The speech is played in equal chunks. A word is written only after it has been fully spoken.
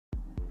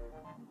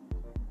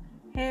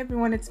Hey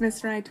everyone, it's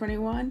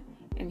McFerren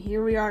and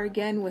here we are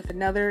again with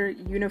another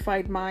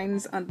Unified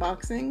Minds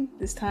unboxing.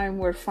 This time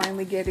we're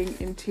finally getting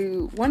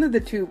into one of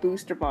the two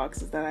booster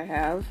boxes that I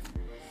have.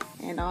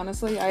 And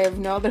honestly, I have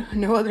no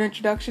other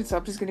introduction, so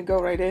I'm just gonna go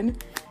right in.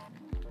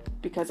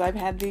 Because I've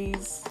had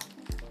these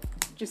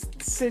just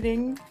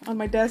sitting on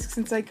my desk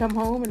since I come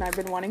home and I've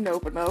been wanting to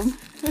open them.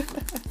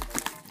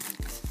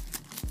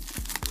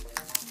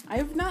 I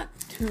have not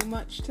too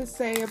much to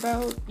say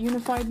about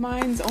Unified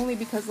Minds, only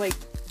because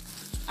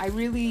I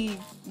really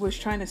was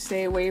trying to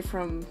stay away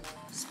from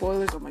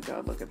spoilers. Oh my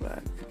god, look at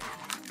that.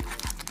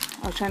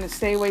 I was trying to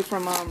stay away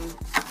from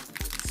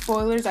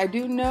spoilers. I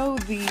do know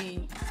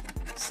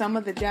some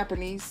of the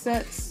Japanese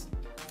sets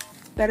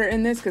that are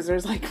in this, because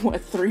there's like,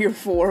 what, 3 or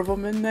 4 of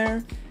them in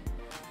there.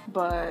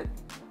 But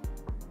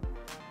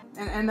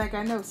and like,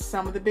 I know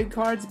some of the big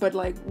cards, but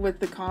like with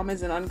the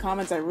commons and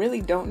uncommons I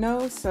really don't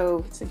know,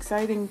 so it's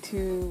exciting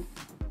to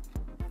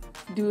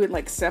do it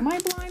like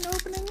semi-blind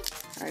opening.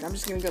 Alright, I'm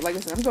just gonna go, like I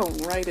said, I'm going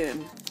right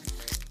in.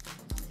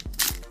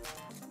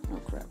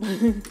 Oh crap.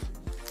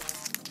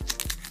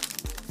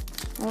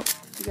 Oh,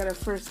 we got our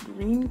first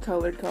green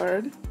colored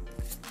card.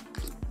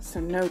 So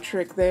no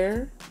trick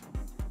there.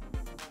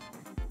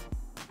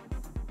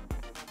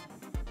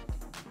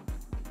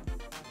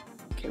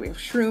 Okay, we have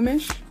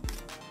Shroomish,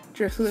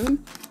 Drifloon,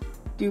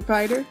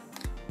 Dewpider,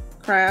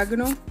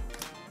 Cryogonal,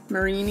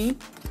 Marini,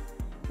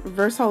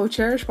 Reverse Holo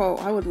Cherish Ball.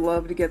 I would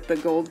love to get the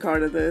gold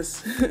card of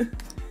this.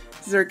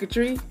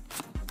 Xurkitree,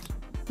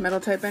 Metal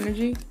Type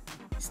Energy,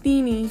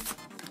 Steenie,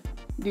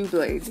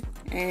 Doublade,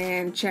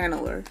 and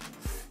Channeler.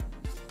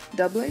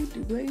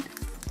 Doublade?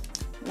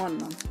 One of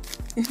them.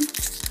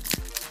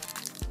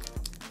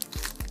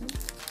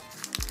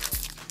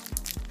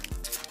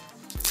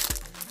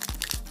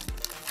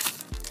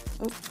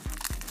 Oh.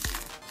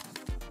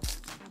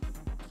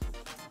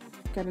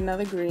 Got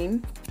another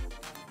green.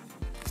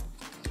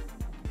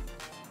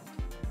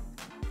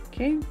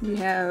 Okay, we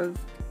have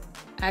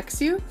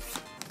Axew,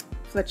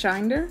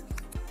 Fletchinder,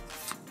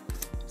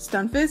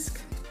 Stunfisk,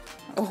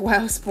 oh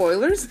wow,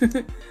 spoilers,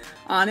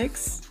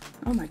 Onyx,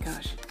 oh my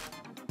gosh,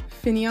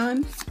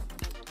 Finneon,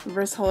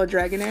 Reverse Holo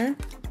Dragonair,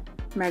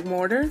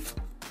 Magmortar,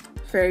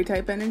 Fairy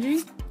Type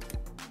Energy,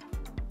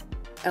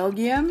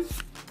 Elgyem,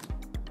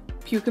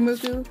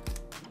 Pyukumuku,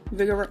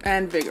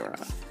 and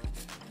Vigora.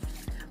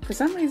 For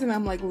some reason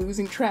I'm like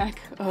losing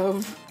track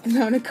of the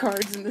amount of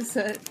cards in the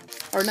set,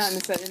 or not in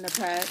the set, in the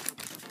pack.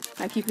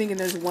 I keep thinking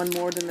there's one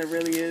more than there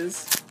really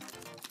is.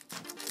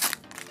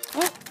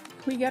 Oh,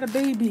 we got a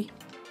baby.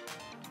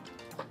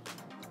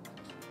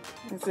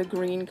 It's a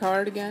green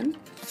card again.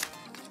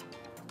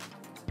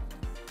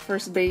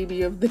 First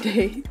baby of the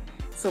day.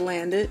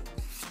 Salandit,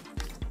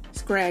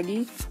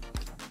 Scraggy,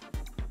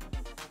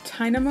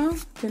 Tynamo,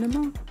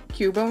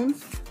 Cubone,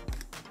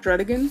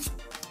 Druddigan,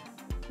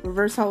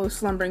 Reverse Holo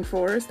Slumbering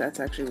Forest, that's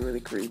actually really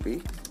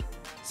creepy,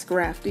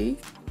 Scrafty,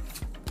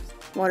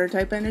 Water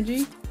Type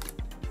Energy,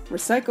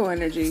 Recycle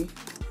Energy,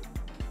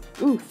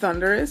 ooh,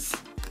 Thundurus,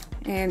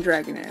 and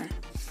Dragonair.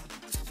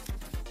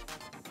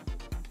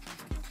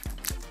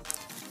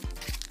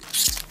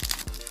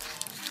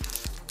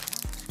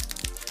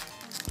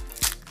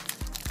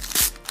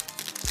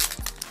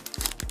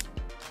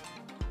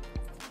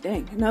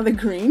 Dang, another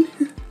green.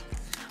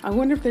 I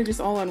wonder if they're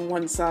just all on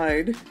one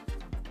side.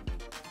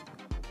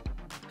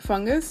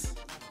 Fungus,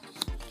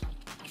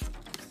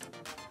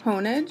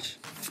 Honedge,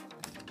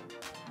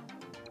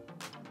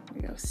 there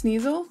we go,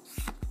 Sneasel,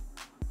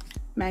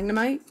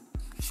 Magnemite,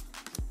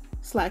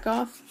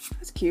 Slackoff,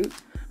 that's cute,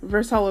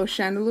 Reverse Holo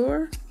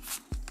Chandelure,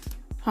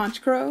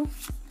 Honchkrow,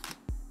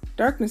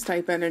 Darkness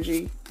Type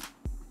Energy,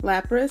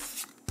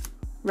 Lapras,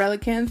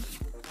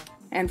 Relicanth,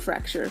 and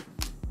Fracture.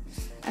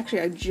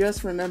 Actually, I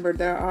just remembered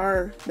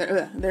there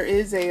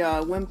is a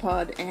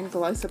Wimpod and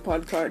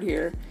Golisopod card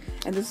here,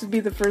 and this would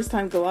be the first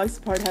time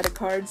Golisopod had a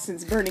card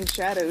since Burning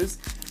Shadows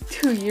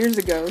 2 years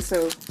ago,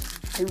 so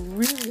I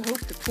really hope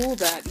to pull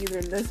that either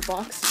in this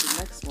box or the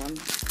next one.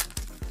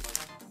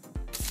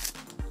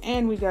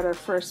 And we got our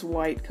first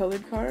white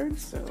colored card,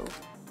 so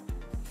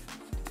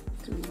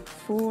 3,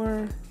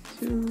 4,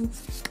 2.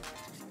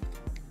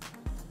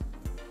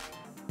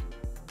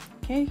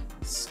 Okay,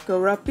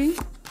 Skorupi.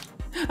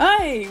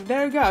 Hi!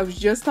 There we go, I was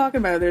just talking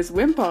about it. There's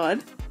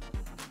Wimpod.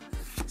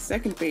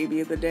 Second baby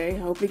of the day. I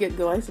hope we get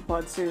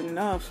Golisopod soon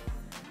enough.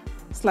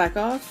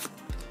 Slackoff.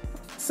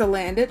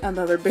 Salandit,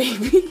 another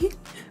baby.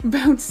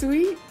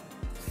 Bounsweet.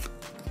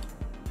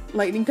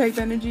 Lightning Type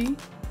Energy.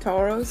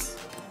 Tauros.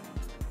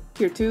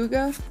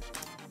 Tirtuga.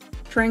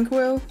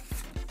 Tranquil.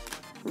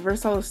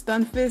 Reverse Holo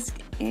Stunfisk.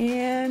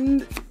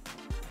 And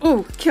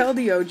oh,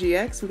 Keldeo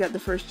GX. We got the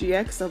first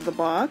GX of the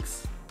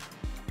box.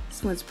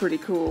 This one's pretty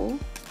cool.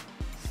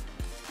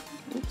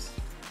 Oops.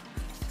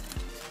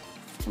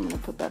 I'm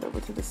gonna put that over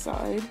to the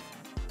side.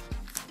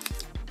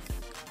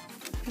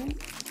 Okay.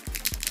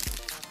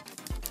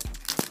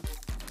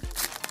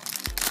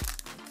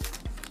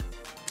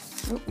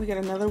 Oh, we got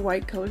another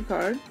white colored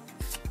card.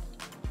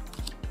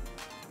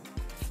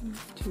 1,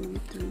 2,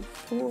 3,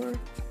 4.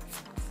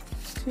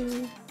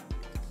 2.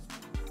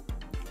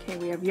 Okay,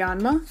 we have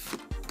Yanma,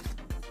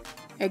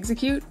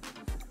 Execute,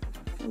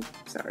 oh,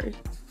 sorry,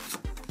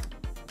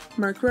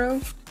 Murkrow,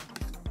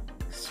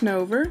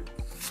 Snover,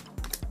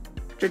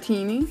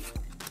 Dratini,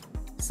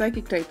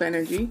 Psychic type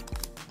energy,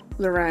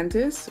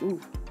 Lurantis, ooh,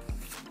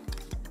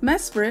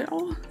 Mesprit,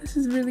 oh, this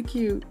is really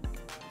cute,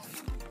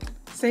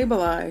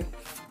 Sableye,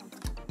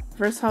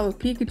 Reverse Holo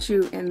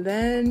Pikachu, and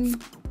then,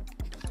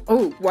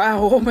 oh wow,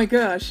 oh my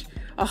gosh,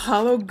 a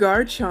Holo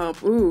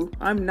Garchomp, ooh,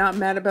 I'm not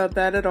mad about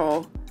that at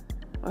all.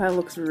 Oh, that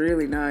looks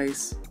really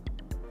nice.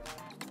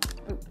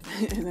 Oh,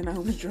 and then I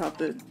almost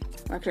dropped it.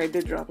 Actually, I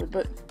did drop it,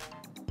 but...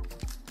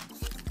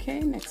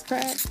 Okay, next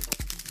pack.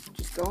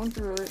 Just going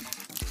through it.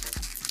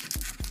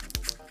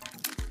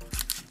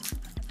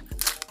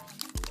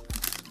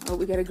 Oh,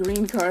 we got a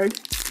green card.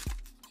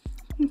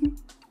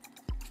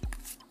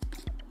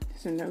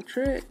 So no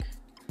trick.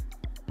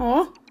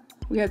 Oh,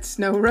 we got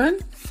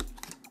Snorunt,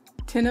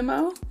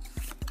 Tinamo,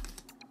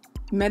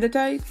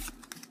 Meditite,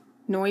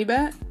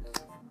 Noibat,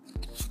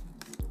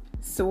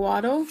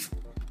 Sewaddle,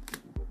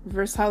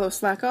 Reverse Holo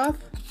Slackoth,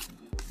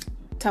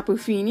 Tapu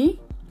Fini,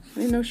 I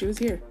didn't know she was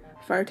here,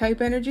 Fire type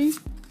energy,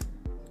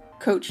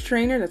 Coach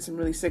Trainer, that's some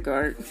really sick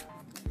art,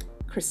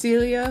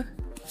 Cresselia,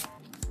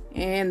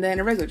 and then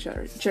a regular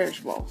Cherish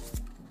Ball.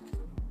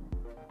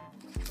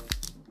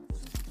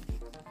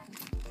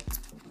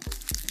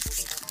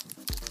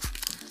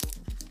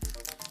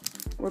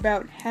 We're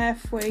about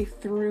halfway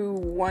through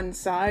one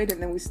side, and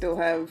then we still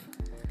have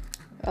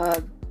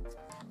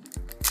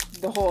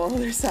the whole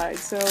other side.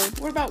 So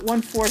we're about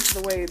 1/4 of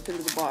the way through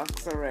the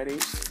box already.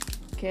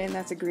 Okay, and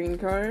that's a green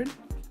card.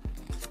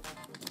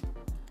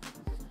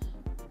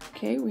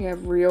 Okay, we have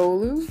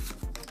Riolu,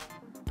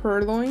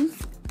 Purloin,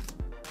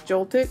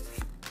 Joltik,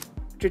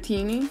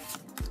 Dratini,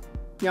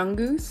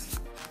 Yungoos,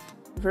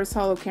 Reverse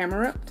Holo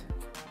Camerupt.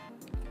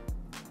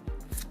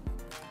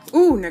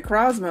 Ooh,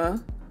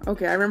 Necrozma.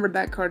 Okay, I remembered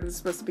that card was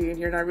supposed to be in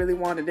here and I really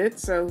wanted it,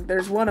 so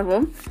there's one of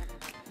them.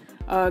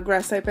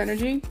 Grass type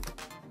energy,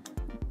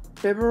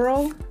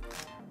 Bibarel,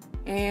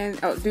 and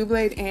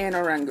Doublade and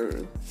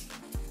Oranguru.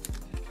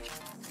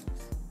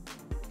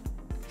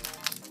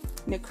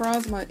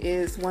 Necrozma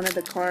is one of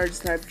the cards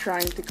that I'm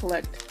trying to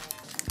collect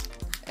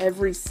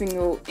every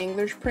single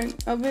English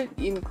print of it,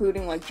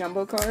 including like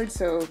jumbo cards,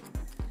 so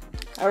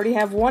I already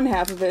have one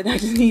half of it. I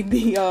just need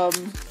the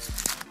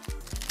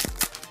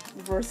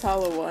reverse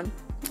holo one.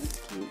 That's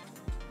cute.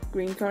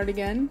 Green card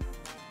again.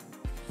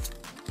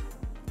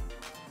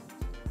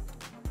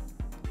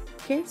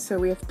 Okay, so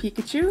we have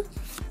Pikachu,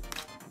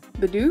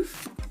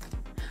 Bidoof,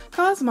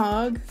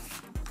 Cosmog,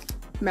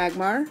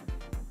 Magmar.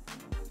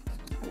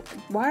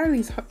 Why are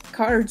these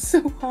cards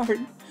so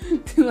hard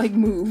to like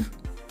move?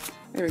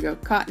 There we go.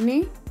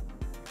 Cottony,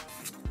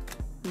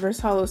 Reverse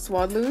Holo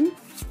Swadloon,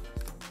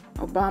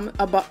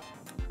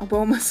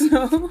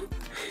 Abomasnow,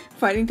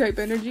 Fighting type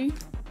energy,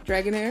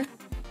 Dragonair,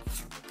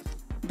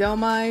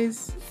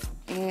 Delmise,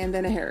 and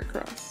then a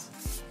Heracross.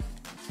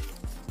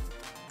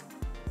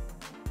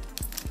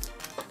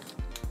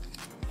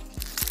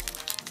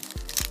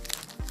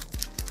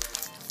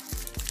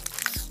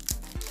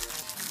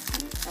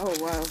 Oh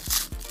wow.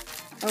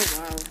 Oh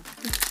wow.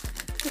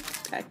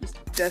 Pack is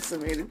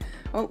decimated.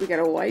 Oh, we got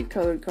a white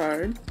colored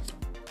card.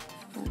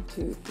 1,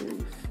 2,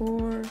 3,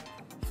 4.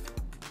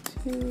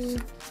 2.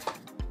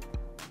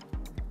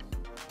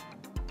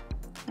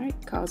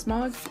 Alright,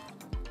 Cosmog.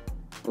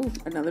 Oh,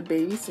 another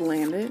baby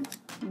Salandit.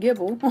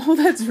 Gibble. Oh,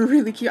 that's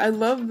really cute. I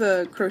love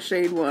the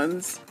crocheted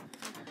ones.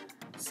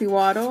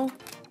 Sewaddle,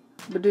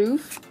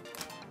 Bidoof,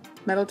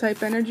 Metal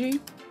type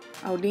energy,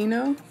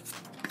 Audino,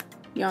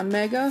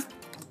 Yanmega,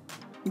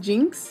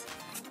 Jinx,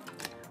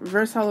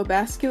 Reverse Holo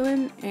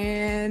Basculin,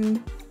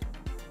 and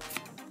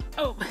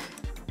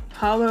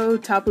Holo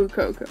Tapu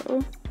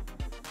Koko.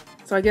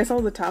 So I guess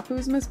all the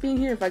Tapus must be in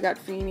here if I got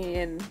Feeny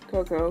and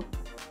Koko.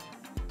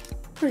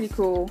 Pretty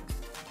cool.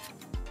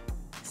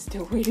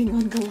 Still waiting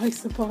on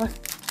Golisopod.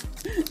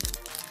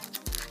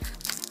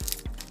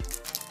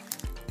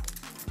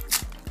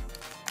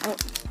 Oh.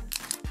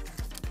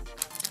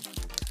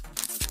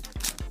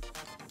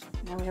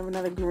 Now we have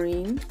another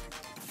green.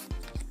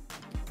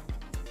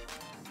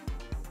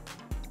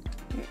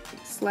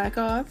 Slack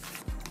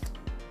Off,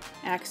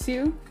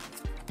 Axew,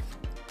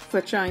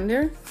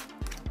 Fletchinder,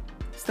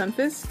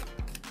 Stunfisk,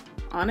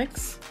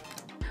 Onyx,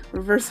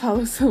 Reverse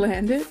Holo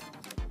Salandit,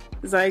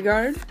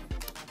 Zygarde,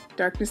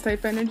 Darkness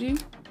type energy,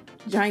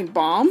 Giant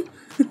Bomb,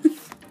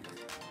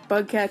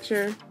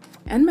 Bugcatcher,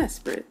 and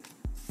Mesprit.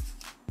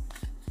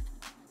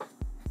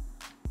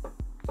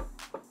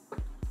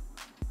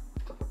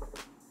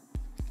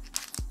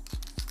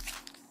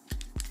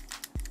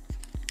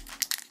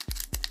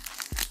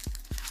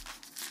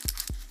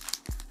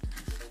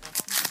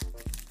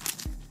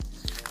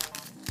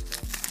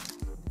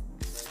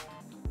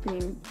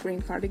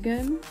 Green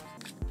cardigan.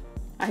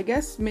 I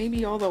guess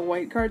maybe all the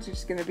white cards are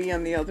just gonna be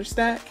on the other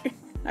stack.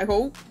 I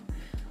hope.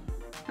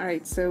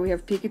 Alright, so we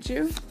have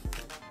Pikachu,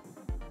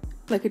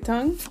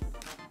 Lickitung,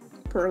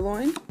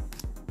 Purloin,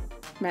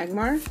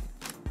 Magmar,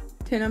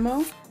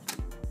 Tinamo,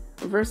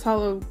 Reverse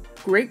Holo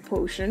Great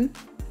Potion,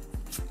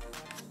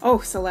 Oh,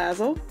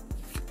 Salazzle.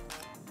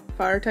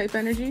 Fire type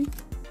energy.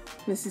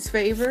 Mrs.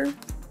 Favor.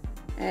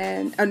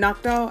 And a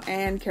Noctowl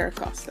and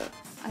Caracosta.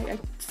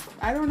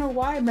 I don't know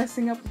why I'm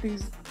messing up with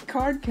these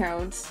card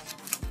counts.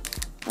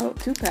 Oh,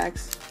 2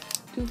 packs.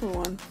 2 for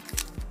 1.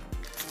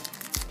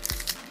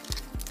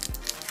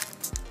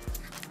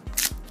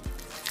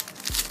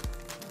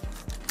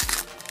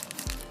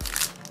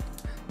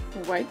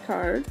 A white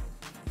card.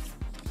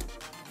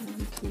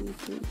 1, 2,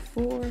 3,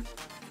 4.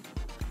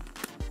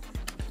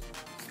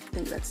 I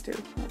think that's 2.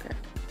 Okay.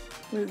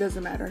 Well, it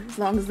doesn't matter as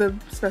long as the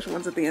special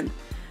one's at the end.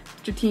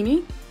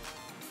 Dratini.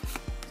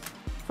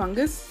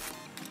 Fungus.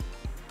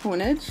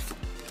 Honedge.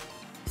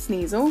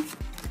 Sneasel.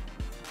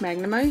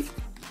 Magnemite.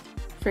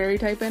 Fairy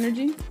type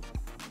energy.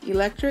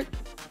 Electric.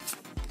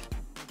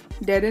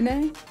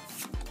 Dedenne.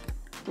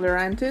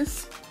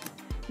 Lurantis.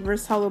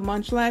 Reverse Hollow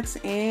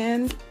Munchlax.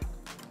 And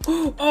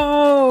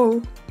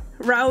oh!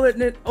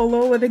 Rowlet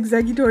Alolan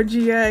Exeggutor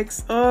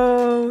GX.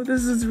 Oh,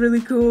 this is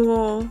really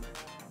cool.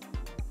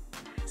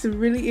 It's a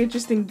really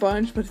interesting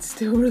bunch, but it's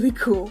still really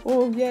cool.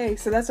 Oh, yay.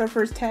 So that's our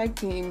first tag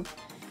team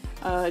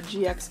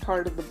GX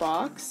card of the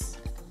box.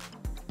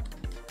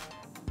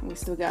 And we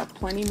still got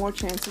plenty more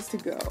chances to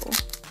go.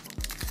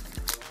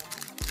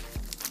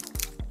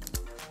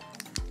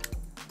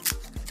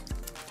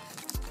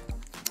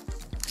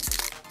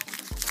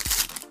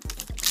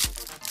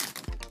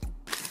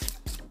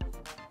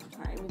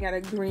 Alright, we got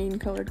a green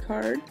colored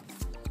card.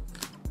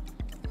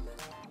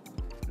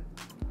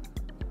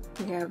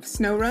 We have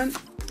Snorunt,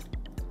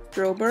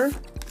 Drillbur,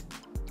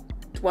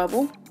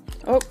 Dwebble,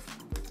 oh,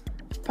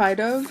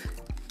 Pidove,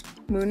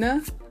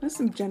 Munna, that's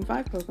some Gen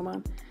 5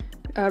 Pokemon,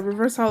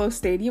 Reverse Hollow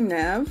Stadium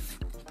Nav,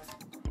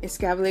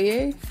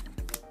 Escavalier,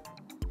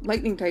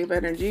 Lightning type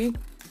energy,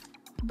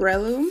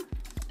 Breloom,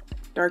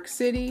 Dark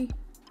City,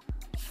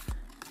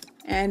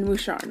 and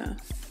Musharna.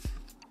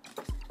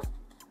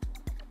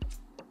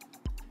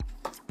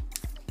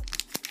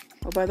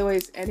 Oh, by the way,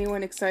 is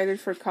anyone excited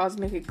for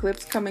Cosmic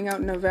Eclipse coming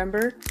out in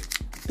November?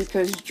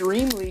 Because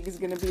Dream League is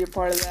going to be a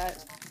part of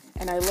that.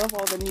 And I love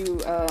all the new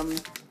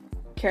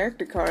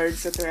character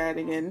cards that they're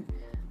adding in.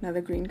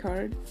 Another green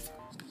card.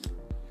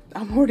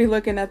 I'm already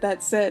looking at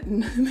that set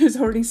and there's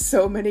already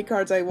so many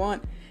cards I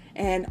want.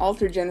 And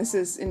Alter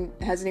Genesis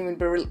hasn't even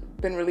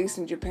been released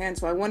in Japan,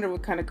 so I wonder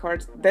what kind of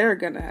cards they're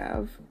going to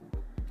have.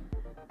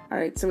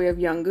 Alright, so we have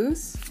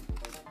Yungoos,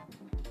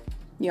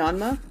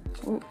 Yanma,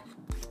 oh,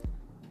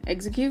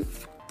 Execute,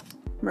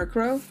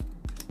 Murkrow,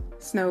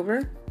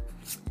 Snover.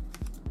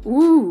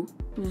 Ooh,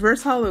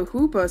 Reverse Hollow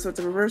Hoopa, so it's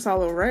a Reverse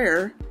Hollow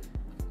Rare.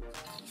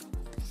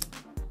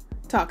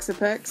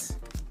 Toxapex,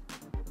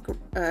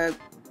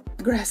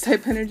 Grass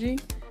type energy,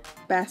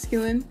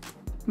 Basculin,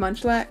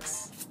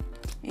 Munchlax,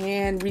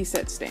 and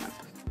Reset Stamp.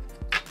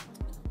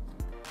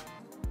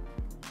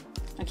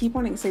 I keep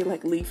wanting to say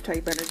like Leaf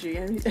type energy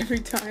every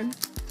time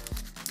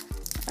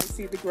I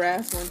see the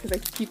grass one because I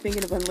keep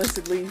thinking of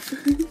Unlisted Leaf.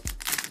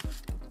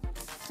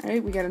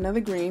 Alright, we got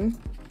another green.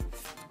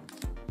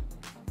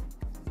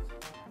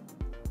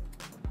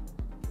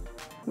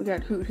 We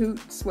got Hoot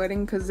Hoot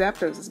sweating because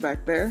Zapdos is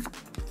back there.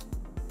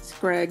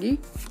 Scraggy.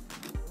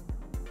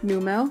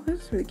 Numel,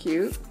 that's really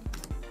cute.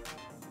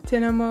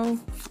 Tinamo.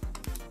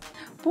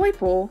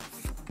 Boypole.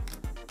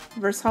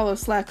 Reverse Hollow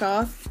Slack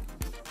Off.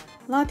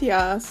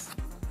 Latias.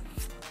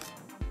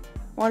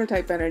 Water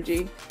type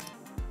energy.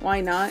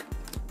 Why not?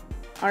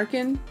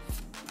 Arkin.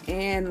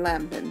 And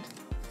Lampent.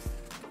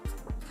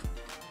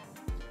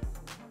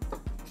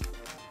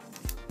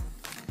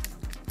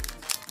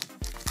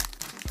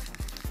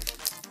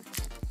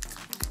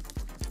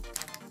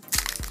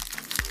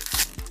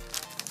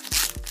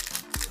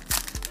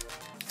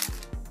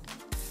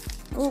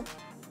 Oh,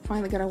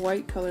 finally got a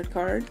white colored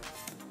card.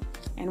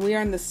 And we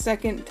are in the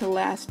second to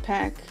last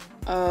pack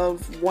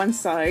of one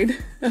side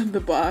of the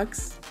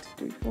box.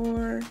 2, 3,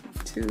 4,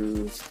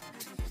 2.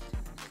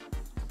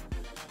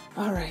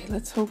 Alright,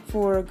 let's hope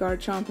for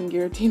Garchomp and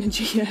Giratina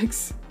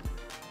GX.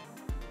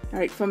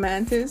 Alright,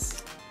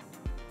 Fomantis,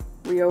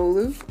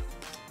 Riolu,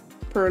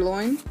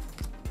 Purloin,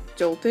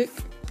 Joltik,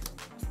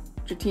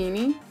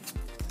 Dratini,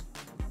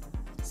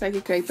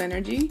 Psychic type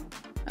energy,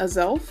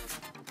 Azelf,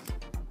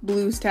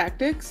 Blues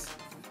Tactics.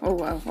 Oh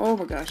wow, oh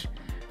my gosh.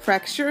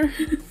 Fracture.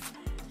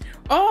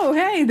 Oh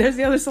hey, there's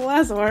the other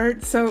Salazzle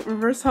art. So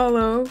Reverse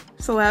Hollow,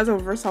 Salazzle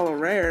Reverse Hollow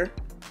Rare.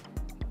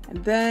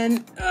 And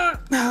then,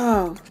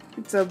 oh,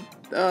 it's a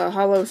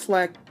Hollow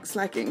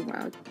Slacking.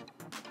 Wow,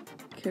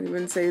 can't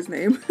even say his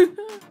name.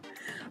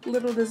 A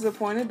little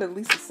disappointed, but at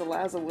least the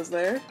Salazzle was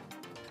there.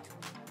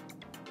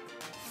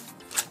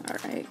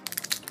 Alright.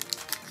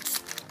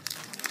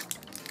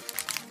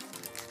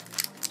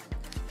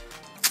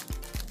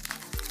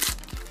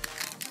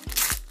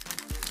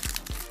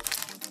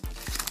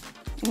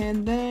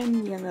 And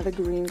then we got another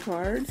green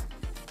card.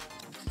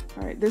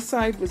 Alright, this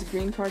side was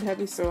green card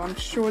heavy, so I'm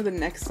sure the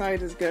next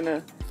side is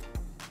gonna...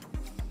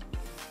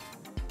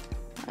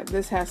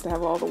 this has to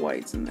have all the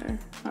whites in there.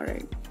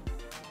 Alright.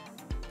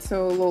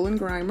 So, Alolan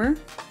Grimer.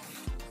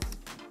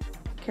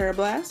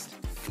 Carablast.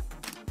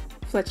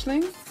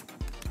 Fletchling.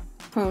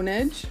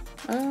 Honedge,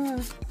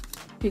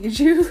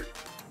 Pikachu,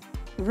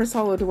 Reverse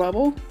Holo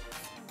Dwebble,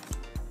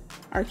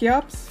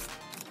 Archeops,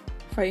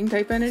 Fighting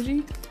type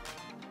energy,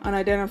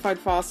 Unidentified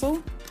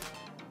Fossil,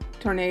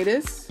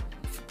 Tornadus,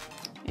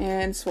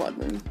 and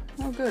Swadloon.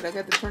 Oh good, I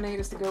got the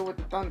Tornadus to go with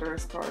the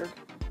Thunderous card.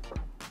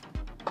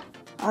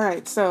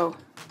 Alright, so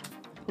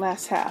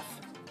last half.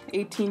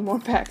 18 more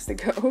packs to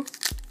go.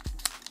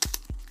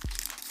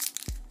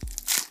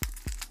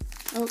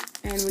 Oh,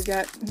 and we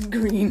got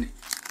green.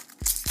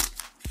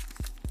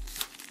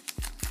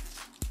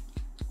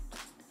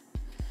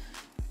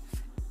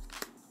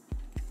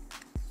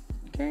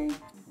 Okay.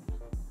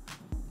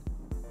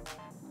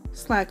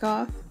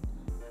 Slackoth,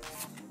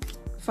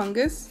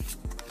 Fungus,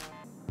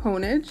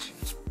 Honedge,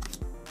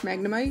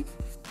 Magnemite,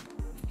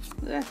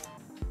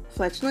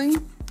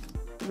 Fletchling,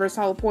 Reverse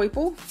Holo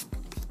Poiple,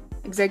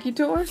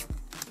 Executor.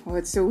 Oh,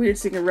 it's so weird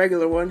seeing a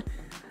regular one.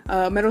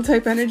 Metal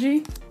type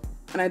energy,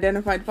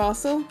 Unidentified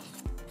Fossil,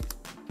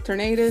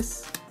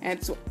 Tornadus, and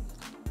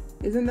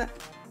isn't that?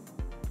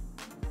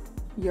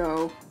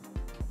 Yo.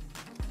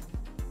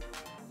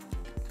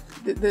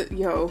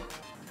 Yo.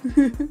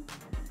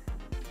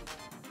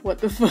 What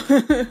the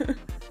fuck?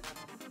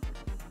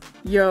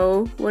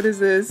 Yo, what is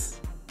this?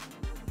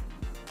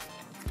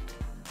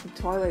 Some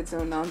Twilight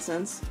Zone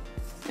nonsense.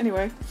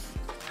 Anyway.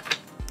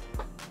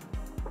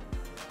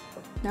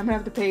 Now I'm gonna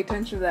have to pay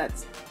attention to that.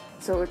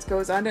 So it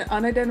goes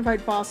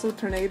Unidentified Fossil,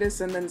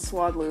 Tornadus, and then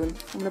Swadloon.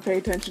 I'm gonna pay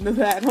attention to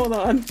that. Hold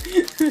on.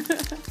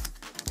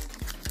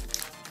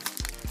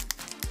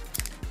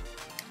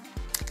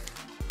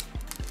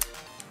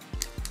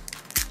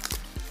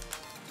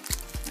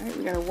 Alright,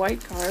 we got a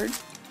white card.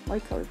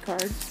 White colored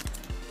card.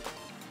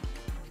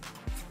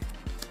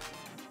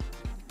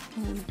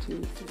 1,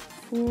 2, 3,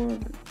 4,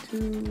 1,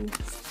 2.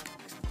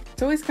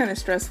 It's always kind of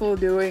stressful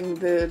doing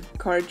the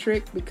card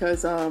trick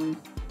because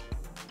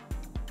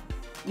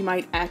you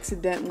might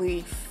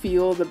accidentally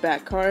feel the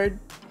back card,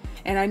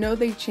 and I know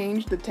they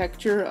changed the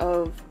texture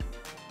of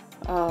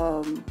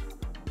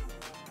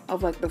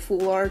like the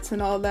full arts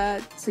and all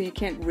that, so you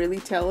can't really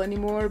tell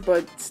anymore,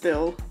 but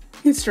still,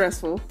 it's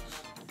stressful.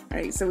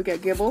 Alright, so we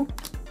got Gibble,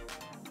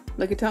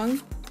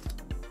 Lickitung,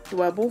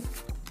 Dwebble,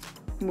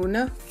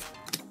 Munna,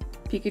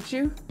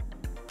 Pikachu,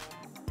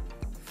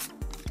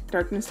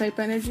 Darkness type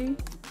energy,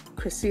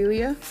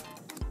 Cresselia,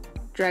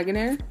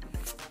 Dragonair,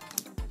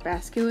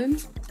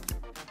 Basculin,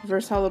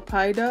 Reverse Holo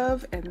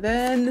Pidove, and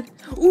then,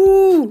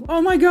 ooh,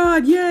 oh my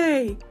god,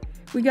 yay!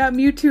 We got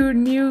Mewtwo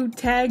and Mew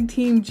Tag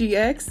Team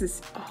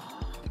GX.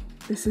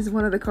 This is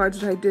one of the cards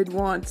that I did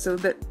want, so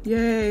that,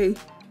 yay!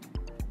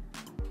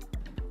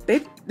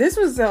 This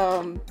is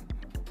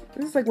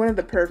like one of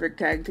the perfect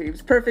tag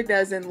teams. Perfect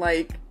as in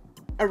like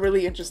a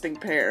really interesting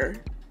pair.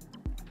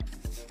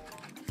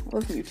 I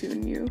love Mewtwo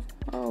and Mew.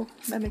 Oh,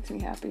 that makes me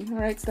happy.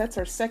 Alright, so that's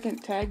our second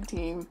tag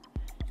team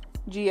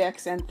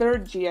GX and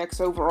third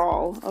GX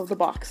overall of the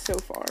box so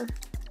far.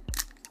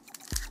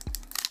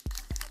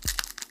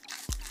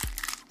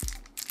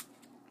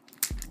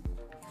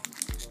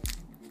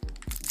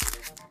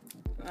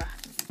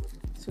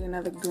 So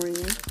another green.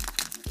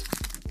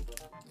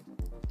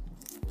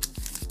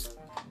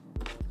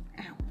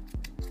 Ow.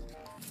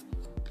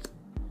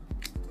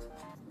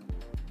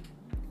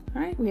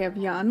 Alright, we have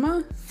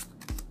Yanma,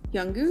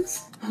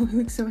 Yungoos, oh he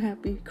looks so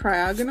happy,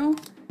 Cryogonal,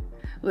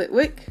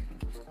 Litwick,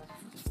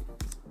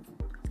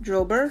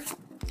 Drillbur,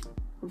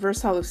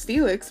 Reverse Holo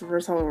Steelix,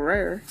 Reverse Holo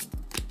Rare,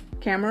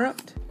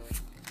 Camerupt,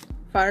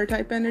 Fire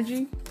type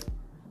energy,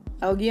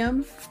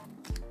 Elgyem,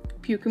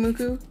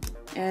 Pyukumuku,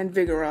 and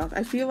Vigoroth.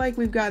 I feel like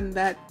we've gotten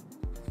that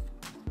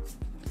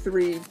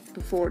 3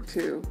 before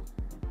too.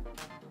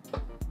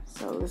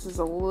 So this is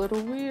a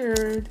little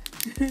weird.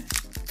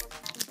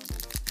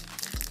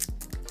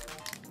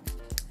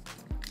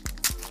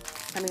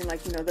 I mean,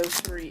 like, you know, those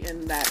 3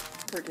 in that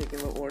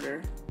particular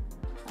order.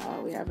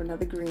 We have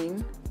another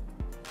green.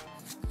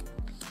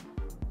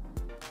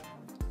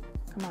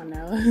 Come on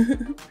now.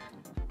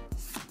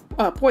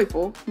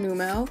 Poiple,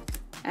 Numel,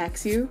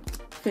 Axew,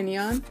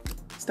 Finneon,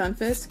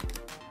 Stunfisk,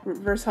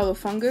 Reverse Holo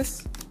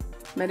Fungus,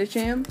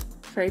 Medicham,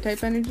 Fairy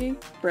type energy,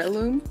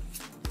 Breloom,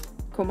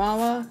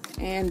 Komala,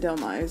 and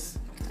Delmise.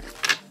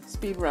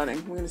 Speed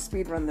running. We're gonna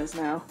speed run this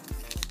now.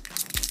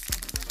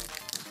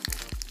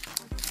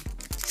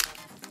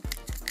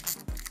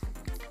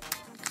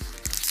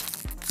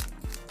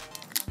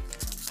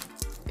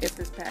 If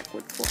this pack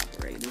would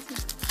cooperate. This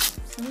is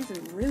for some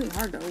reason really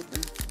hard to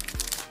open.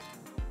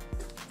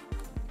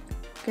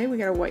 Okay, we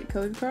got a white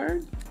colored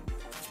card.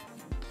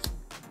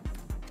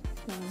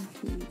 1,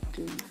 2,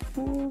 3,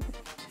 4,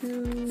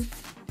 2.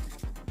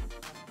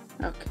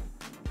 Okay.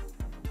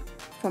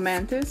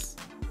 Fomantis,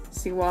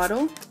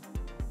 Sewaddle,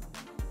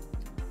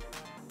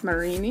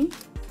 Marini,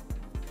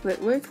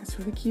 Litwick, that's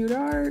really cute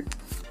art.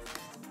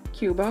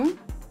 Cubone,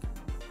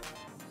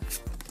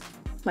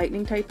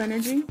 Lightning type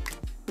energy,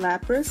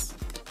 Lapras,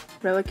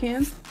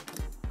 Relicanth,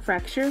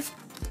 Fracture,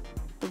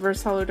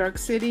 Reverse Holo Dark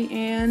City,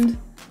 and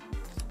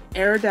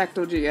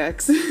Aerodactyl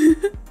GX.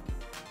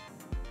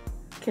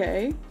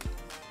 Okay.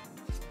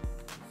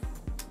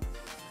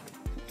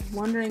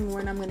 wondering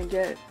when I'm gonna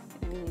get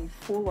any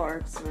full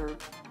arts or,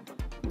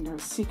 you know,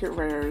 secret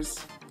rares.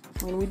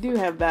 I mean, we do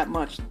have that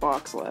much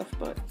box left,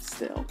 but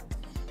still.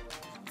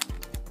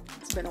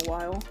 It's been a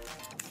while.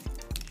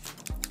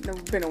 No,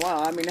 been a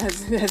while. I mean,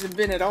 it hasn't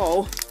been at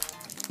all.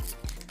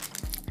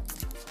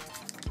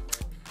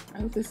 I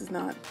hope this is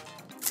not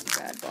a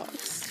bad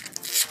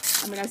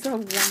box. I mean, I still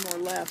have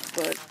one more left,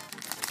 but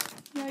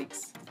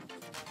yikes.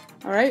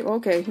 Alright,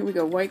 okay, here we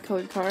go. White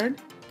colored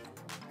card.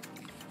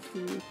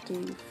 2,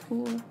 3,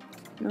 4.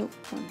 Nope,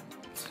 1,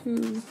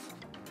 2.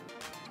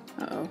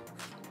 Uh-oh.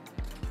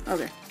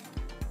 Okay.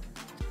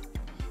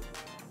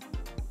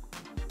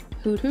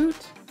 Hoot Hoot.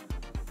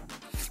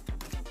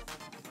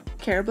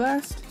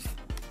 Carablast.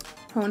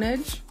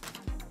 Honedge.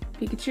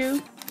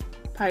 Pikachu.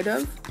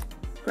 Pidove.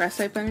 Grass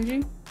type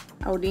energy.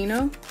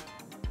 Audino.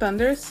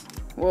 Thundurus.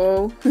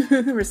 Whoa.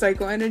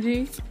 Recycle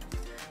energy.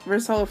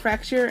 Reverse Hollow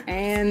Fracture.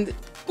 And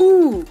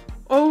ooh!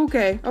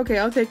 Okay,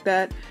 I'll take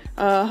that.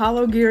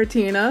 Hollow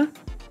Giratina.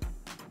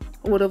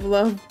 Would have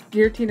loved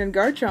Giratina and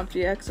Garchomp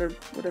GX, or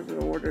whatever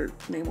the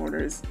name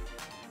order is.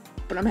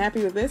 But I'm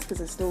happy with this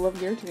because I still love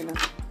Giratina.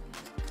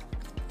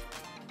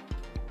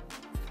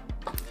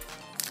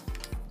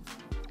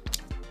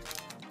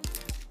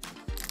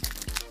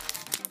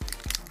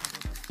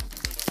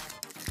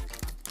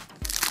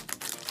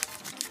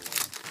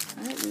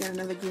 Alright, we got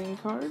another green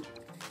card.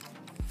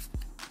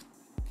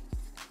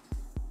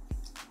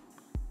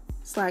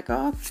 Slack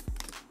Off.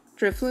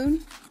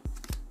 Drifloon.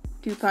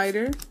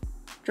 Dewpider.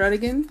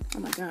 Druddigan. Oh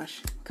my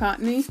gosh.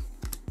 Cottony.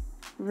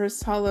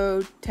 Reverse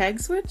Hollow Tag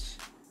Switch.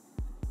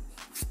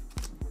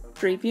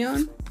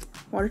 Drapion.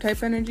 Water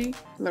type energy.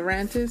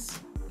 Lurantis.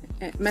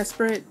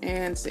 Mesprit.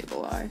 And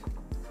Sableye.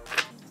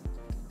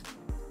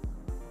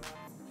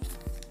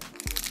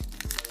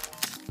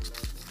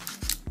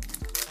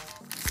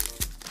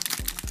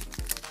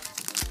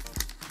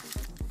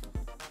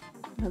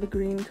 Another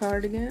green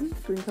card again.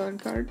 Green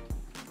colored card.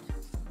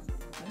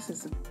 This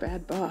is a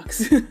bad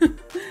box.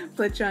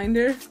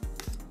 Fletchinder,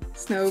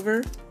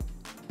 Snover,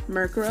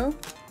 Murkrow,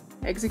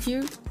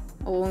 Execute,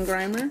 Alolan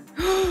Grimer.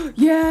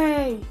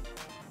 Yay!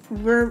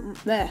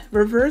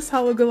 Reverse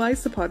Hollow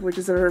Golisopod, which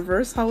is a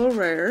reverse hollow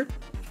rare.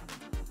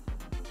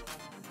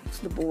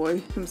 The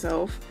boy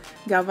himself.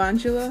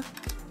 Galvantula,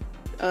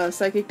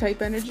 Psychic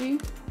type energy,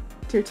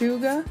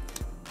 Tirtuga,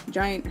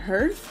 Giant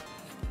Hearth,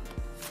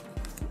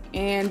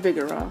 and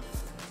Vigoroth.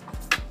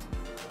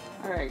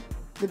 Alright,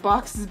 the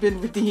box has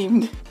been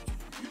redeemed.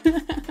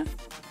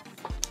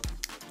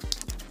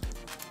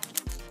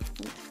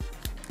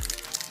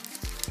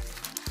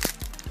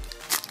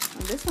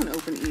 This one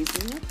opened easy.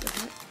 What the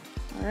heck?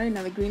 Alright,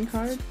 another green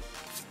card.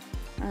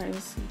 Alright,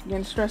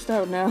 getting stressed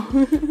out now.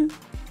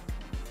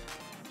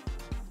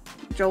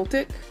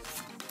 Joltik,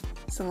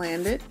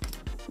 Salandit,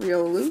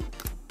 Riolu,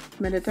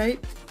 Meditite,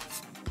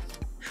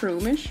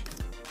 Shroomish,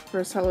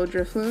 Reverse Hollow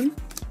Drifloon,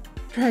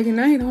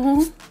 Dragonite,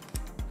 oh,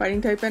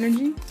 Fighting type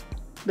energy,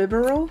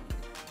 Bibarel,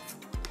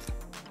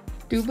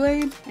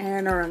 Doublade,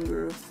 and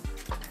Oranguru.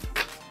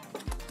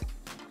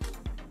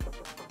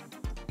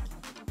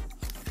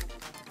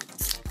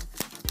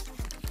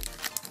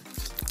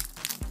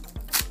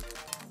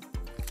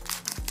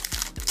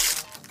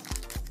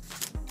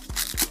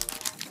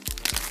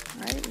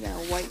 Alright, we got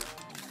a white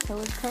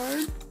colored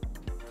card.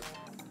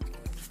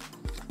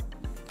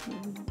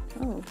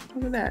 Oh,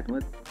 look at that.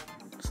 What's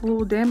a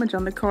little damage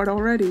on the card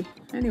already?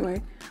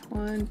 Anyway,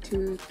 1,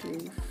 2,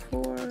 3,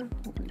 4,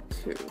 1,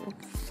 2.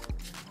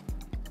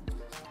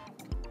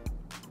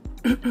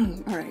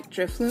 Alright,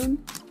 Drifloon,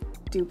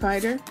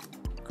 Dewpider,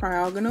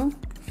 Cryogonal,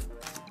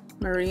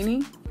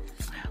 Marini,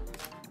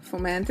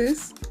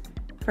 Fomantis,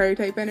 Fairy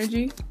type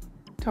energy,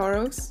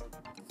 Tauros,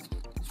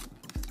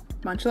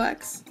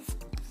 Munchlax,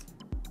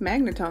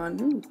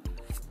 Magneton, ooh.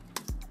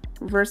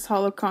 Reverse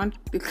Hollow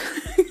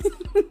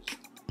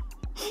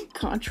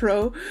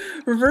Contro,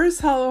 Reverse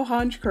Hollow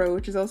Honchkrow,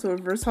 which is also a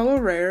Reverse Hollow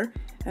rare,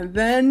 and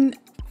then,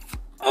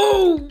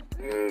 oh!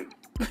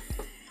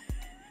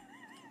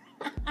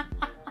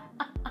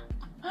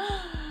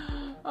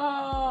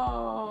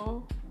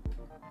 Oh,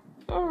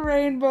 a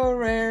Rainbow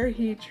Rare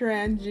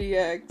Heatran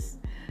GX,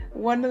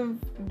 one of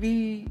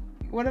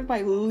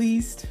my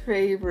least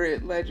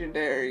favorite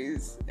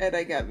legendaries, and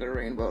I got the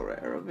Rainbow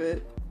Rare of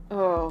it.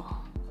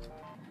 Oh,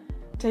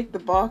 take the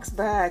box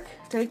back,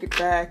 take it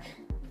back.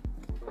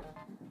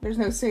 There's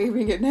no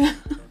saving it now.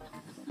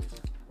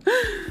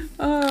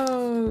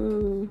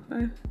 Oh,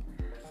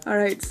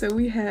 alright, so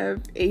we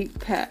have 8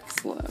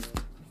 packs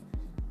left.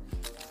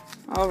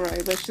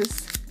 Alright, let's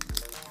just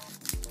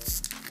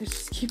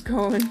keep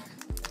going.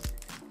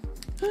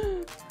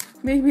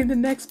 Maybe the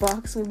next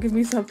box will give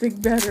me something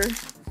better.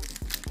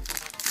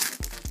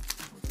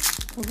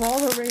 Of all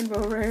the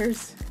rainbow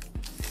rares.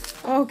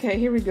 Okay,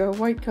 here we go.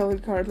 White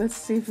colored card. Let's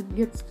see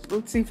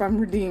if I'm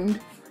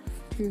redeemed.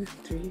 2,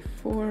 3,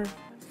 4,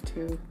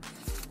 2.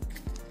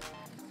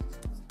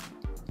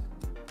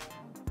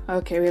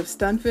 Okay, we have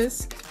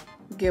Stunfisk,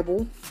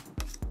 Gibble,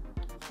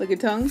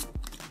 Lickitung,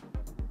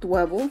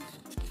 Dwebble,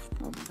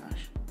 oh my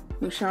gosh,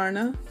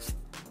 Musharna,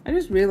 I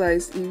just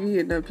realized Eevee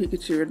and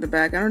Pikachu are in the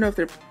back. I don't know if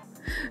they're...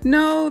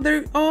 No,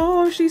 they're...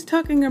 Oh, she's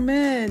tucking them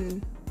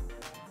in.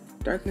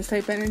 Darkness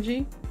type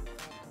energy.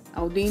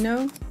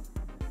 Aldino.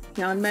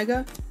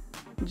 Yanmega.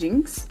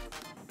 Jinx.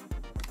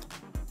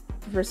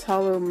 Reverse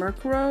Hollow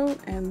Murkrow.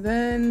 And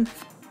then...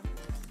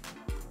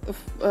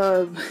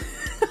 Floor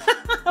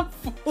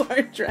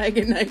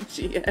Dragonite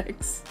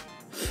GX.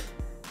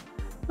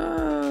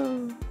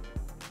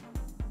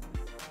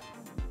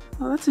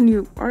 Oh, that's a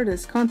new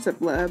artist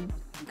concept lab.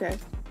 Okay,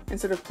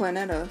 instead of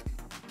Planeta.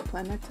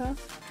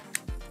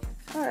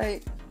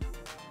 Alright.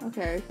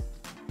 Okay.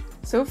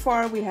 So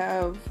far we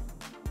have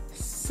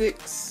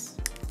 6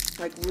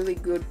 like really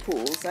good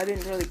pulls. I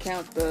didn't really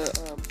count the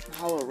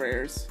holo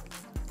rares.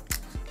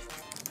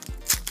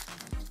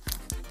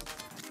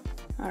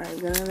 Alright,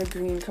 we got another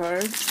green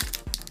card.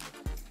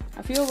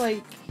 I feel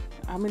like,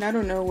 I mean, I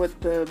don't know what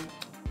the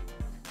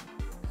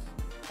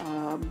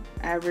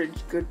average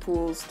good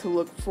pulls to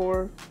look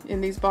for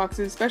in these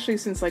boxes, especially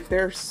since like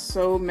there are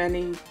so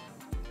many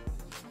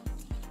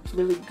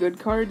really good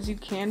cards you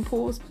can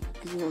pull,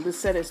 because you know this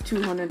set is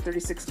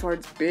 236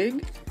 cards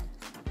big.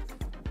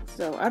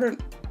 So I don't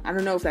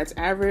know if that's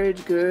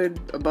average, good,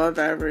 above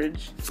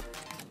average.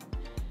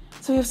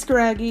 So we have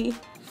Scraggy,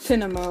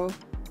 Tinamo,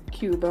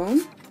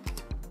 Cubone,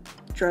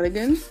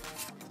 Druddigon,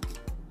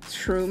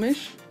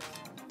 Shroomish,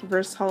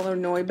 Reverse Hollow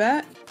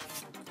Noibat,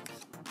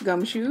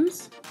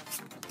 Gumshoes,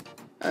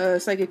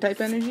 Psychic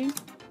type energy,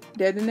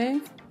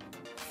 Dedenne,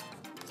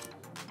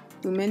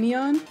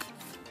 Luminion,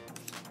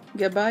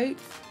 Gabite,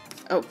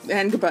 oh,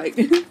 and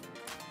Gabite.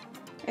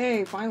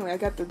 Hey, finally, I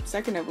got the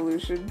second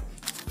evolution.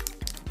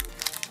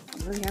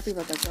 I'm really happy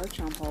about that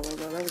Garchomp holo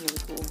though, that was really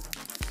cool.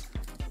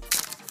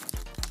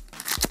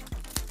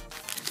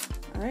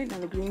 Alright, now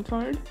the green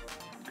card,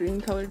 green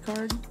colored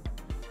card.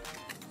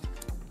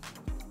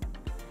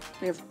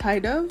 We have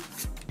Pidove,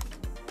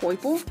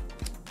 Poipole,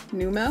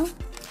 Numel,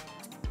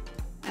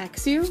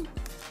 Axew,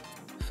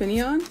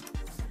 Finneon,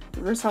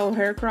 Reverse Hollow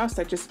Heracross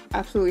that just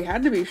absolutely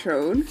had to be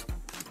shown,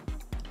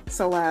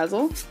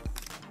 Salazzle,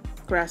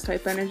 Grass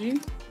type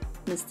energy,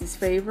 Misty's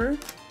Favor,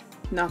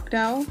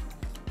 Noctowl,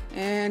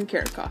 and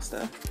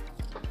Caracosta.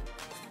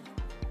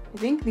 I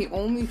think the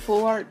only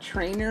full art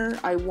trainer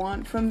I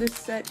want from this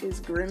set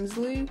is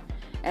Grimsley,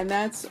 and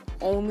that's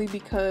only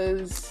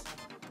because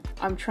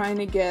I'm trying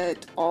to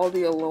get all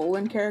the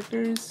Alolan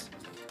characters,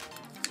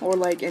 or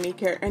like any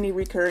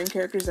recurring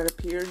characters that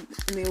appeared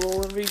in the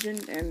Alolan region,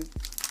 and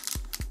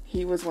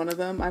he was one of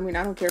them. I mean,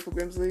 I don't care for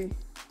Grimsley,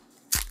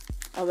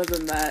 other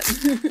than that.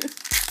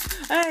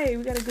 Hey,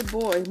 we got a good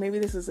boy. Maybe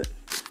this is a...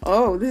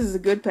 Oh, this is a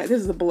good pack.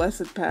 This is a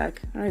blessed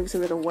pack. Alright, so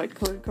we got a white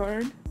colored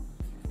card.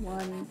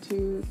 1,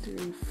 2,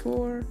 3,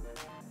 4.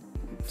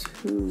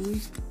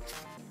 2.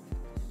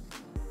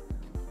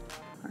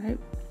 Alright.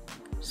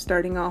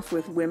 Starting off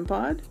with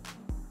Wimpod.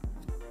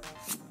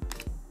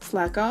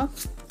 Slack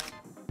Off.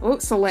 Oh,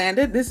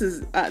 Salandit. This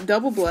is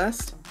double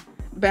blessed.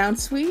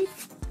 Bounsweet.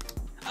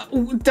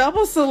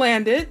 Double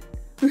Salandit.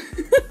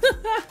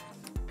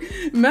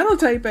 Metal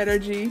type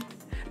energy.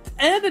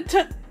 And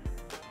a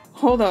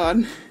hold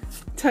on.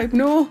 Type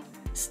Null.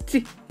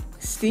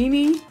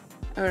 Steenie.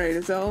 Alright,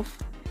 Azelf.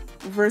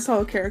 Reverse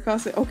Hollow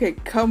Caracosta. Okay,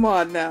 come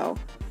on now.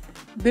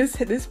 This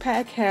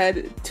pack had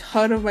a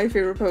ton of my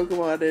favorite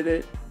Pokemon in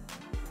it.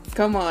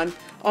 Come on.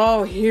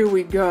 Oh, here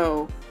we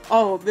go.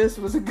 Oh, this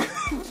was a good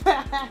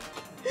pack.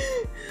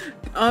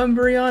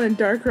 Umbreon and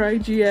Darkrai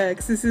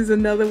GX. This is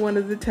another one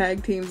of the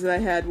tag teams that I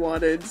had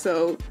wanted.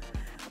 So,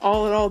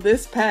 all in all,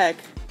 this pack,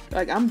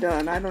 like, I'm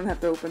done. I don't have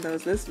to open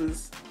those. This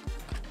is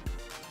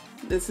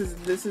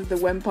the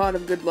Wimpod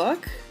of good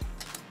luck.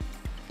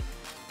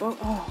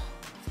 Oh,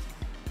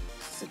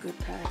 this is a good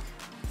pack.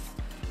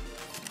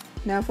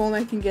 Now, if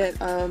only I can get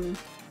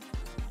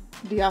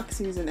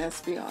Deoxys and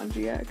Espeon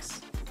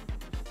GX.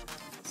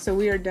 So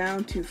we are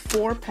down to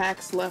 4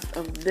 packs left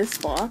of this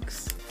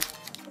box.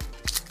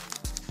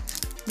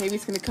 Maybe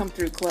it's gonna come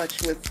through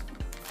clutch with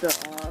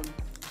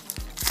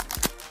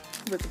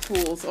the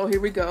pools. Oh,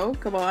 here we go.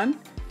 Come on,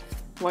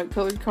 white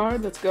colored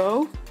card. Let's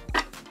go.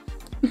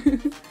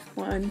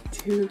 1,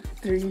 2,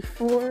 3,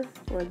 4.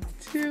 1,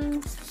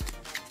 2. So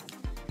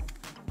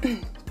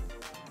you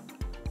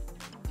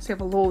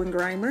have a Alolan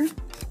Grimer,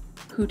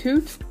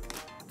 Hoothoot,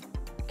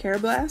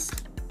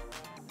 Carablast,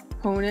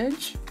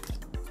 Honedge,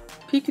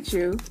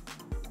 Pikachu,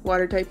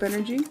 Water type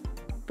energy,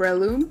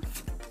 Breloom,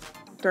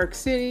 Dark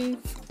City,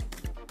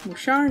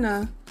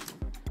 Musharna,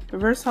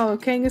 Reverse Hollow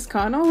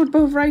Kangaskhan, all with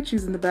both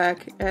Raichus in the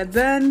back, and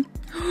then,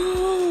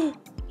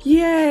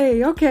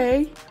 yay,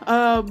 okay,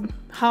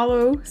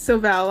 Hollow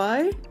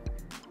Silvally.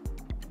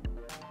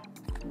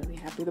 I'm really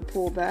happy to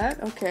pull that.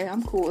 Okay,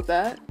 I'm cool with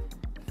that.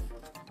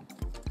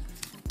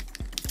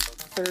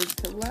 Third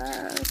to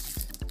last.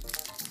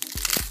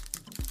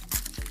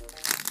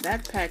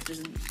 That pack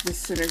just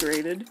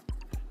disintegrated.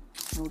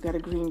 Oh, we got a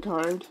green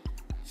card.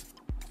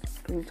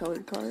 Green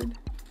colored card.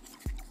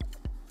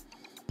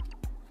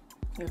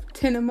 We have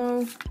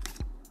Tinamo,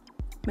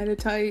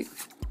 Meditite,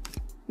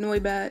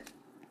 Noibat,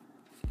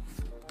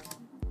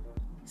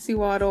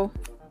 Seawaddle.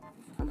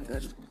 Oh my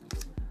god.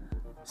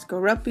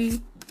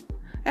 Goruppy.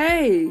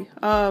 Hey,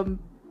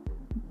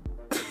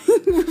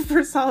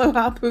 for Solo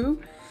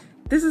Hapu.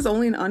 This is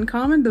only an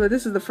uncommon, but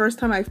this is the first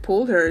time I've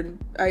pulled her in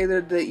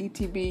either the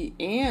ETB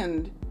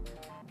and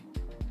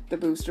the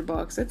booster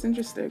box. That's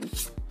interesting.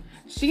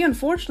 She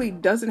unfortunately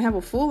doesn't have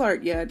a full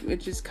art yet,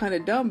 which is kind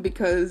of dumb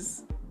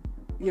because,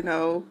 you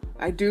know,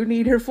 I do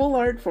need her full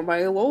art for my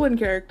Alolan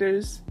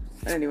characters.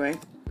 But anyway,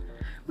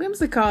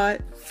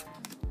 Whimsicott,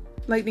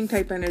 Lightning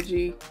type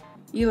energy,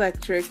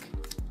 Electric,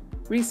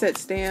 Reset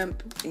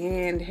Stamp,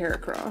 and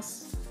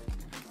Heracross.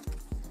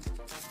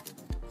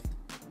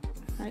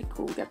 Alright,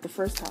 cool. We got the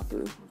first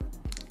Hapu.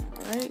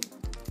 Alright.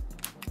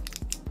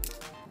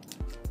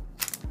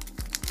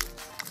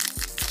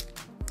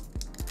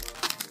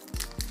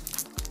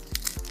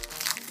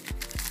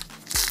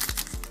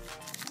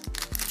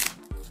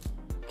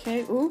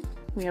 Okay, ooh,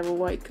 we have a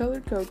white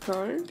colored code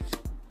card.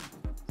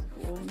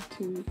 1,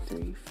 2,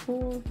 3,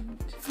 4,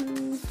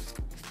 2.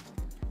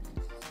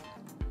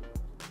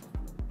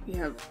 We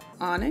have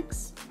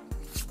Onyx,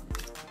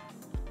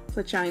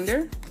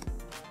 Fletchinder,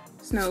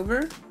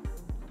 Snover,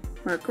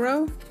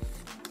 Murkrow,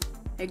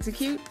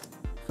 Execute,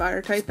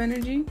 Fire type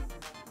energy,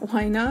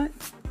 Why Not,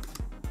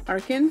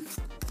 Arkin,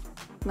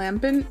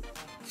 Lampent,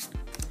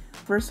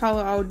 Reverse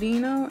Holo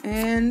Audino,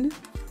 and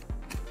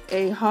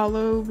a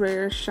Holo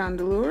Rare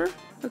Chandelure.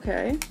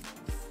 Okay.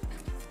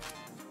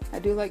 I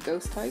do like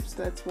ghost types.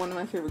 That's one of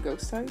my favorite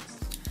ghost types.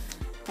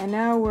 And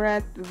now we're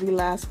at the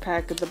last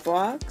pack of the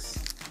box.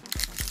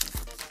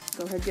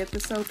 Go ahead, get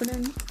this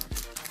opening.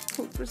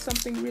 Hope for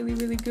something really,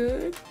 really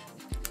good.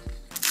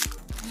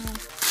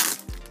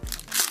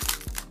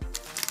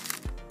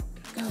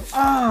 Go.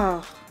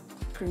 Ah!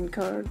 Green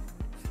card.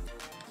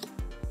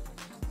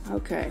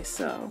 Okay,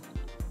 so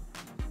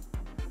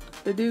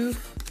Bidoof,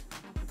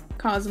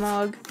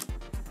 Cosmog,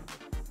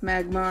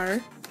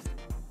 Magmar,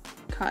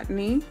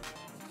 Cottony,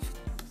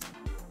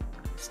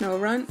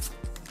 Snorunt,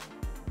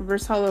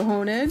 Reverse Holo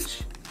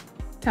Honedge,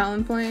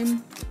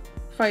 Talonflame,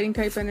 Fighting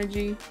type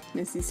energy,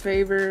 Missy's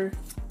Favor,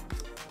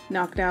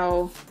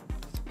 Noctowl,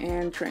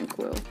 and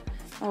Tranquil.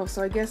 Oh,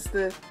 so I guess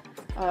the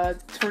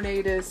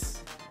Tornadus,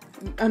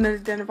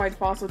 unidentified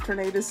fossil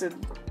Tornadus,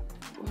 and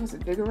what was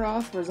it,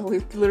 Vigoroth? Was only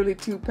literally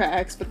 2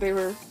 packs, but they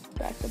were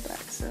back to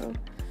back. So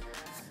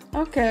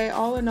okay,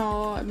 all in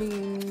all, I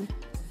mean,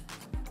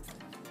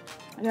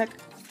 I got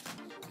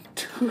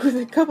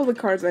a couple of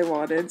cards I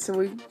wanted, so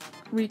we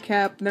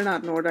recap. They're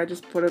not in order, I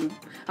just put them,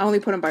 I only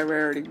put them by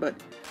rarity, but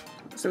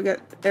so we got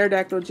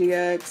Aerodactyl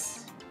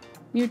GX,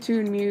 Mewtwo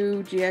and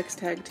Mew GX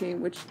Tag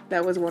Team, which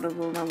that was one of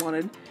them I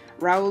wanted,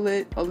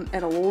 Rowlet and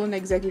Alolan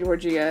Exeggutor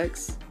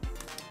GX,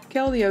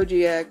 Keldeo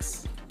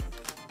GX,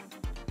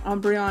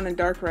 Umbreon and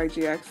Darkrai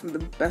GX from the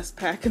best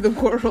pack in the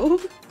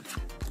world,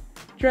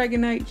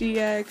 Dragonite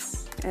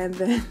GX, and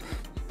then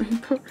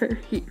Rainbow Rare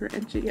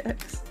Heatran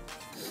GX.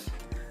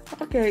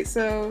 Okay,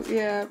 so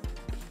yeah,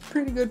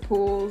 pretty good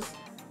pulls.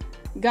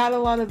 Got a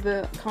lot of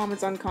the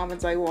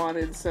uncommons I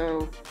wanted,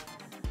 so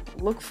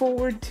look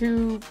forward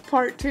to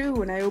part 2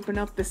 when I open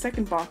up the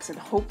second box and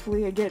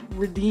hopefully I get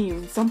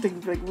redeemed.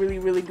 Something like really,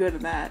 really good in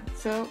that.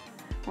 So,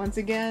 once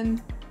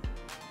again,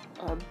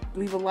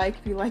 leave a like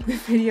if you like the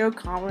video,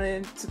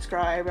 comment,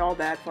 subscribe, all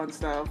that fun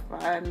stuff.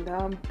 And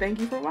thank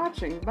you for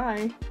watching.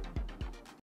 Bye!